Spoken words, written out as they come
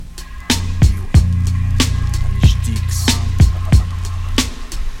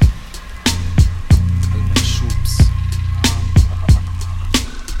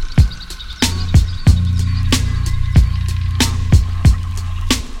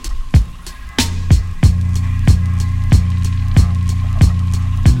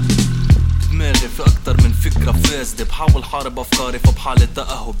حياتي بحاول حارب افكاري فبحالة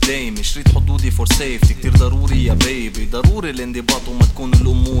تأهب دايمي شريط حدودي فور سيفتي كتير ضروري يا بيبي ضروري الانضباط وما تكون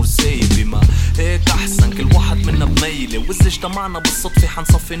الامور سايبة ما هيك احسن كل واحد منا بميلة واذا اجتمعنا بالصدفة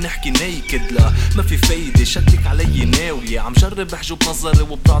حنصفي نحكي نيكد لا ما في فايدة شكلك علي ناوية عم جرب احجب نظري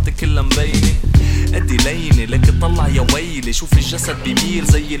وبضاعتي كلها مبينة ادي ليني لكن طلع يا ويلي شوف الجسد بيميل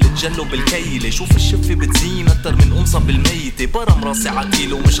زي اللي تجلو بالكيلة شوف الشفة بتزين اكتر من قمصة بالميتة برم راسي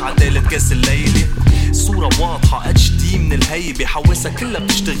عكيلة ومش عتالة كاس الليلة الصورة واضحة HD من الهيبة حواسها كلها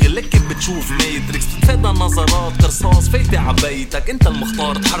بتشتغل لك بتشوف ماتريكس تتفادى نظرات قرصاص فايتة عبيتك انت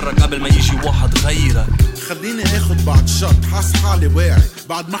المختار تحرك قبل ما يجي واحد غيرك خليني اخد بعد شط حاس حالي واعي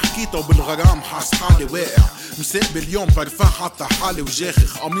بعد ما حكيته وبالغرام حاس حالي واقع مساق باليوم برفان حتى حالي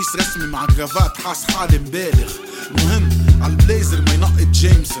وجاخخ قميص رسمي مع جرافات حاس حالي مبالغ المهم عالبليزر ما ينقط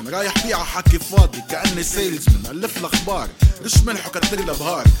جيمسون رايح بيع حكي فاضي كأني سيلزمن ألف الأخبار رش ملح وكتر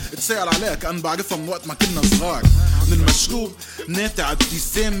لبهار اتسأل عليها كأن بعرفها من وقت ما كنا صغار من المشروب ناتع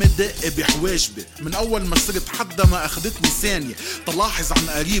ابتسامة دقة بحواجبي من أول ما صرت حدا ما أخدتني ثانية تلاحظ عن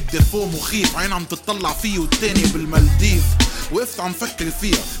قريب ديفو مخيف عين عم تطلع فيه والتاني بالمالديف وقفت عم فكر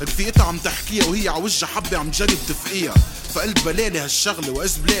فيها رفيقتها عم تحكيها وهي عوجها حبة عم جرب تفقيها فقلت بلالي هالشغلة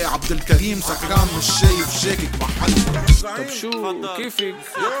وإذ بلاقي عبد الكريم سكران مش شايف شاكك محل. طب شو كيفك؟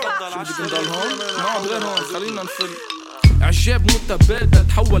 شو بدك نضل هون؟ نقعد غير هون خلينا نفل. عجاب متبادل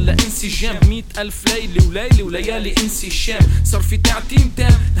تحول لانسجام 100,000 ليلة وليلة وليالي انسجام صار في تعتيم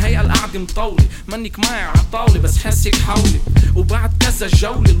تام الهيئة القعدة مطولة منك معي عطاولة بس حاسك حولي وبعد كذا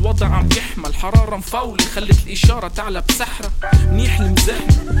جولة الوضع عم يحمل حرارة مفولة خلت الإشارة تعلى بسحرة منيح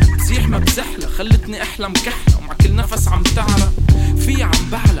المزحمة بزيح ما بزحلة خلتني أحلم كحلة ومع كل نفس عم تعرى في عم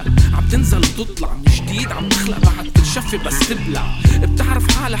بعلى عم تنزل وتطلع من جديد عم تخلق بعد كل شفة بس تبلع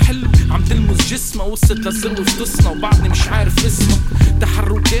بتعرف حالها حلو عم تلمس جسمها وصلت للذروة في تصنا وبعدني مش عارف اسمها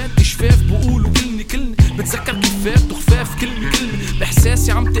تحركات شفاف بقولوا كلمة بتذكر كفاف وخفاف كلمة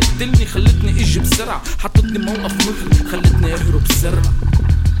بإحساسي عم تقتلني خلتني اجي بسرعة حطتني موقف مغري خلتني اهرب بسرعة